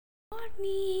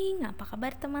morning, apa kabar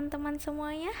teman-teman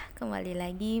semuanya? Kembali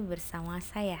lagi bersama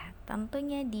saya,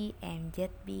 tentunya di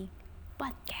Mzbig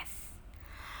Podcast.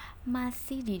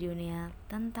 Masih di dunia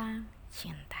tentang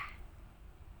cinta.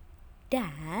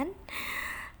 Dan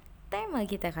tema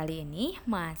kita kali ini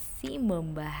masih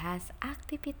membahas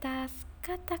aktivitas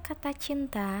kata-kata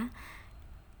cinta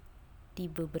di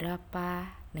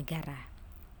beberapa negara.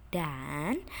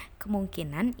 Dan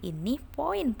kemungkinan ini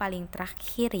poin paling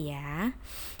terakhir ya.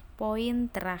 Poin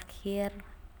terakhir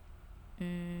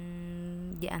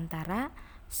di antara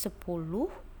 10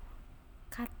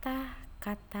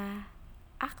 kata-kata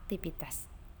aktivitas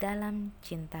dalam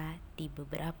cinta di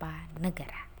beberapa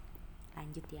negara.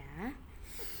 Lanjut ya.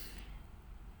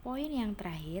 Poin yang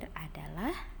terakhir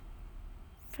adalah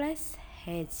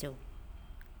Flechazo.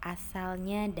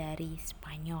 Asalnya dari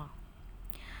Spanyol.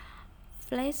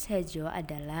 Flechazo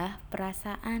adalah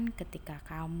perasaan ketika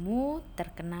kamu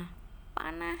terkena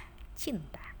panah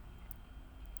cinta.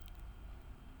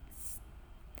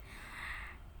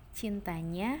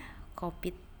 Cintanya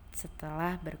kopit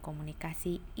setelah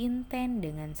berkomunikasi intens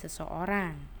dengan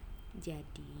seseorang.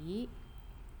 Jadi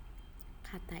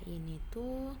kata ini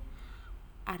tuh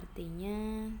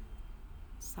artinya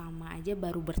sama aja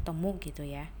baru bertemu gitu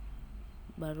ya.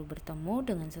 Baru bertemu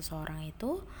dengan seseorang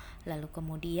itu, lalu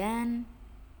kemudian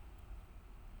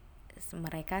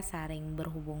mereka saling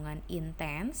berhubungan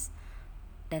intens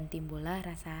dan timbullah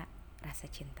rasa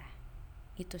cinta.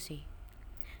 Itu sih.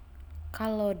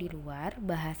 Kalau di luar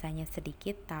bahasanya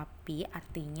sedikit tapi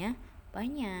artinya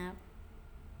banyak.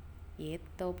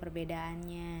 Itu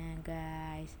perbedaannya,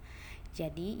 guys.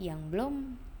 Jadi yang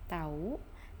belum tahu,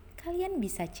 kalian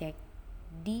bisa cek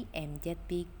di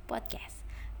Mzbig Podcast.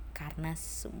 Karena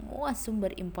semua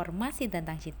sumber informasi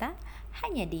tentang cinta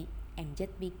hanya di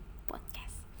Mzbig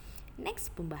Podcast.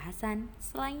 Next pembahasan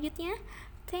selanjutnya.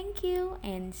 Thank you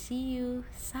and see you.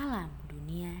 Salam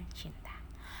dunia cinta.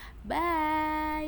 Bye.